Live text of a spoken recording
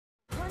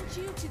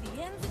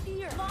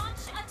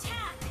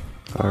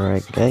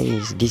Alright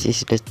guys, this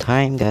is the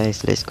time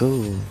guys, let's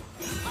go.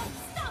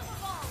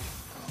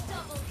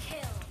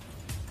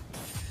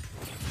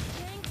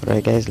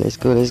 Alright guys, let's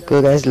go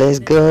guys, let's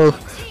go.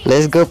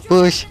 Let's go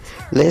push.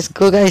 Let's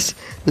go guys.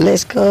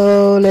 Let's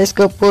go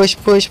push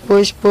guys,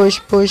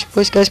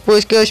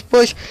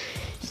 push.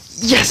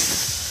 Yes.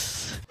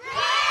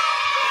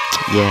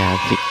 Yeah,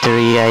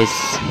 victory guys.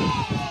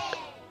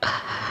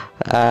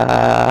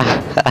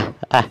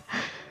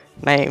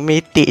 Naik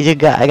Mythic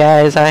juga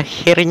guys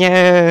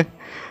akhirnya.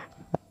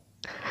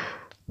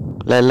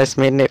 Last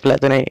minute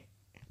pula tu naik.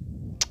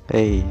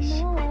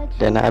 Eish,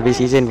 dah nak habis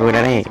season pun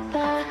dah naik.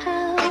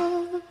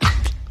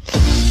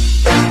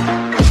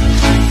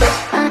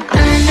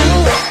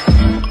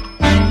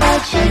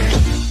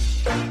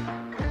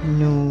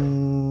 No,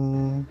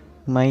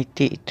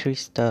 Mythic 3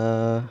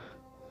 star.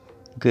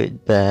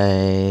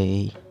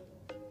 Goodbye.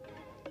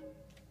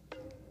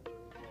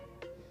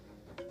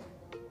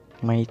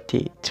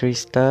 Mythic 3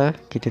 star,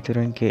 kita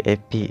turun ke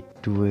Epic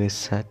 2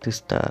 1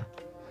 star.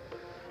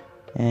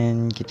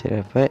 And kita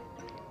dapat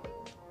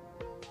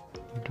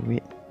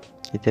duit.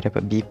 Kita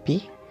dapat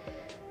BP,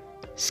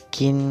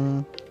 skin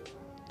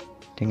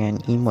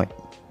dengan emote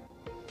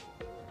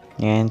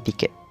dengan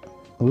tiket.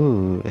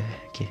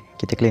 Okay,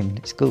 kita claim.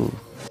 Let's go.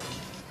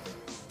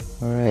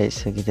 Alright,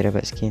 so kita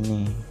dapat skin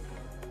ni.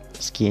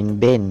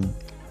 Skin band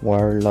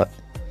Warlord,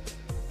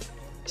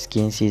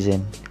 skin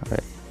season.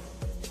 Alright.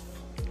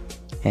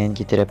 And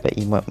kita dapat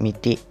emote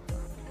Mythic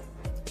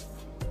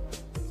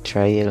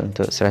trial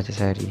untuk 100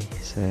 hari.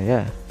 So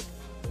yeah.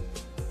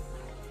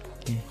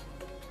 Okay,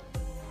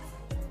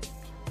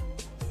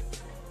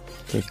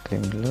 kita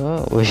claim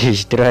dulu.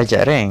 Wish,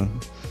 derajat rank.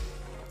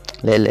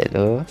 Let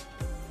lo.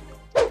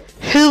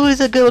 Hello, what's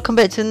up guys, welcome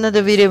back to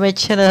another video on my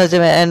channel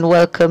and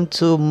welcome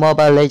to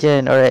Mobile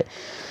Legend. Alright,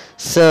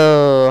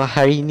 so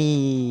hari ni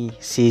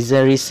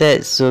season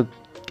reset, so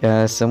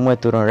semua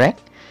turun rank.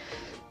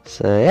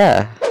 So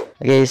yeah.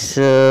 Okay,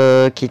 so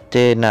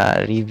kita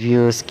nak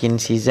review skin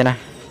season lah.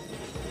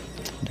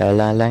 Dah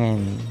lang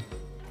kan.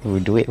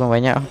 Duit pun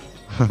banyak.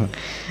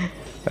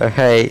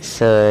 Alright,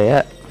 so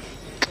yeah,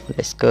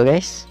 let's go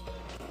guys.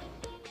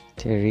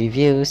 To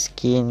review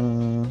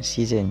skin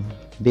season.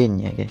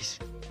 Bin ya guys.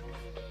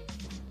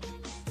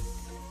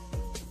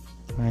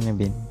 Mana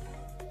bin?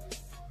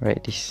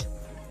 Right, this.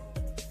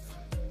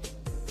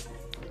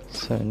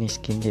 So ni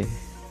skin dia.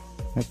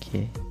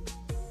 Okay.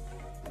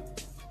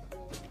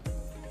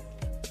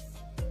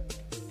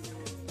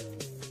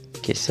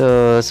 Okay, so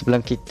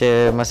sebelum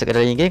kita masuk ke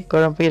dalam game,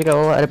 korang pergi dekat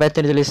bawah ada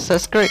button tulis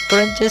subscribe.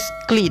 Korang just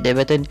click that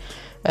button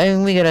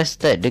and we gonna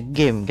start the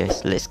game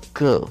guys. Let's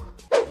go.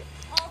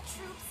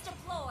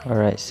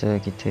 Alright, so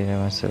kita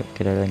dah masuk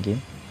ke dalam game.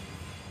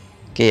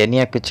 Okay, yang ni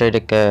aku try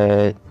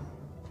dekat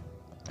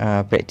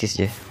practice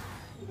je.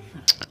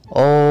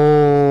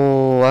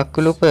 Oh, aku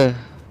lupa.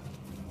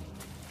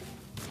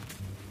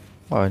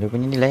 Wah, dia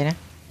punya ni lain lah.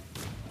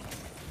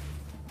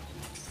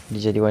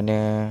 Dia jadi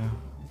warna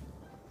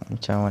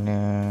macam warna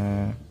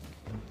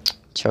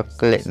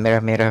coklat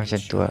merah-merah macam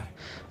tu lah.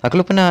 Aku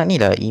lupa nak ni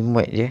lah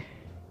emote je.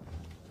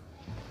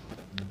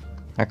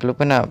 Aku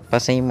lupa nak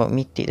pasang emote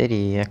Mythic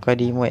tadi. Aku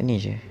ada emote ni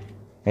je.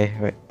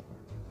 Right.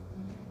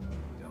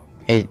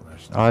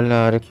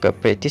 Alah, dekat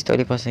practice tak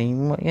boleh pasang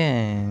emote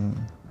kan.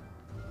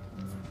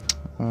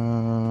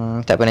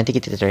 Tak apa, nanti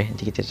kita try.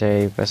 Nanti kita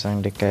try pasang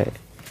dekat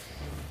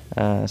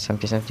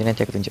something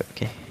nanti aku tunjuk.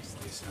 Okay.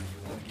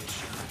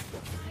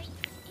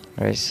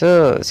 Alright,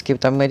 so skill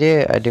pertama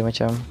dia ada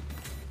macam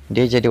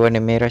dia jadi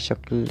warna merah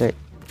coklat.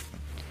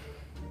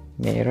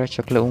 Merah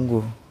coklat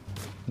ungu.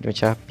 Dia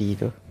macam api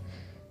tu.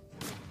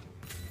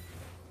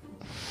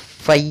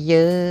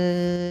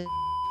 Fire.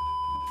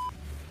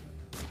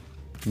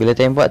 Bila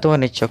tembak tu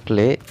warna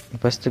coklat.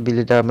 Lepas tu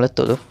bila dah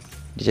meletup tu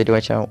dia jadi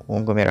macam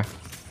ungu merah.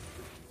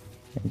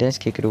 Dan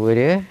skill kedua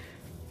dia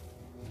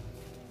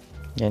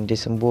yang dia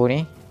sembuh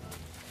ni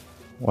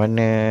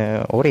warna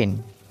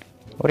oren.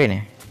 Oren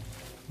eh?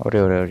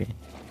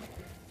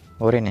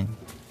 Oren kan?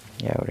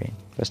 Ya, oren.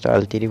 Lepas tu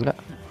ulti dia pula.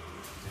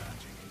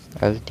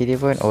 Ulti dia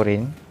pun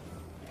oren.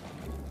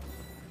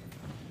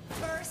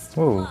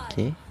 Oh,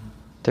 okay.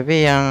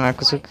 Tapi yang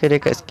aku suka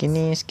dekat skin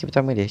ni, skin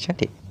pertama dia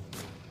cantik.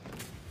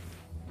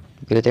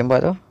 Bila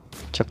tembak tu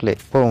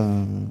coklat,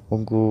 boom,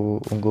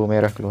 ungu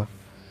merah keluar.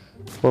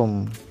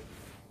 Boom.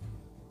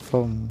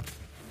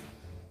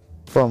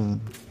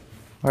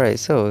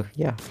 Alright, so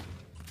yeah.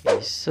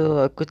 Okay,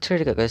 so aku try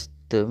dekat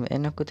custom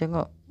and aku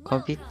tengok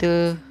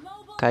komputer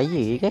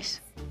kaya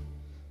guys.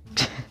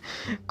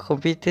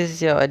 Komputer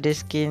siap ada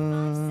skin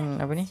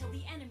apa ni?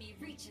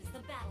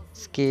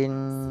 Skin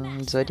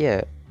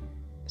Zodiac.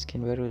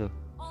 Skin baru tu.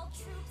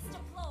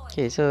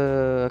 Okay, so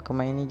aku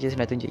main ni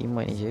just nak tunjuk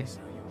emote ni je.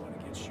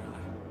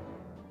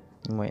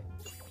 Emote.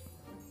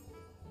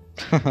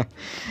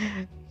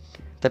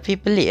 Tapi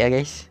pelik lah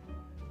guys.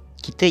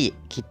 Kita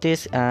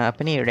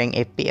apa ni, rank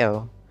epic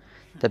tau.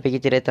 Tapi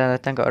kita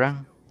datang kat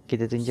orang,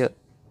 kita tunjuk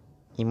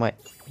emote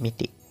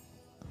Mythic.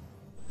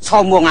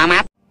 Sombong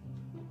amat.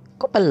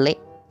 Kok pelik.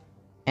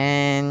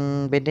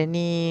 And benda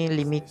ni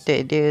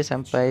limited dia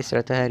sampai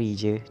 100 hari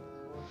je.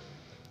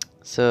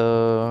 So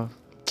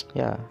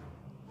ya,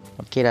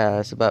 okay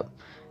lah, sebab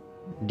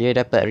dia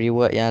dapat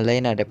reward yang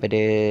lain lah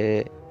daripada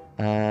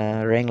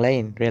rank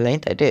lain. Rank lain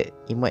tak ada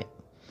emote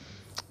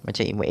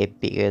macam emote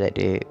epic ke, tak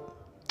ada.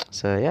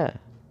 So yeah.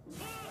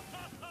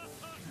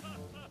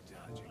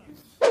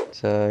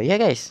 So yeah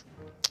guys,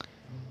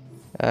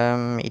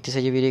 itu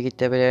saja video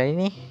kita pada hari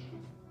ni.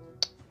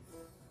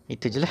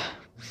 Itu je lah.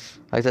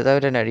 Aku tak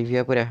tahu dah nak review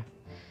apa dah.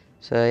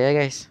 So yeah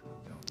guys,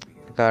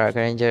 aku harap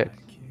korang enjoy.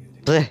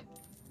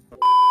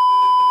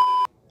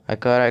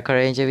 Aku harap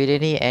korang enjoy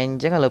video ni.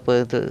 And jangan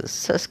lupa untuk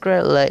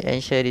subscribe, like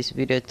and share this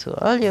video to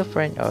all your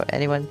friends or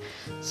anyone.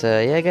 So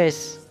yeah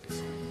guys,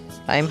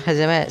 I'm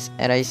Hazamat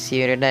and I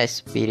see you in the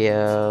next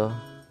video.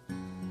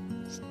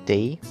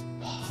 Stay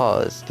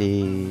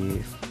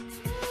positive.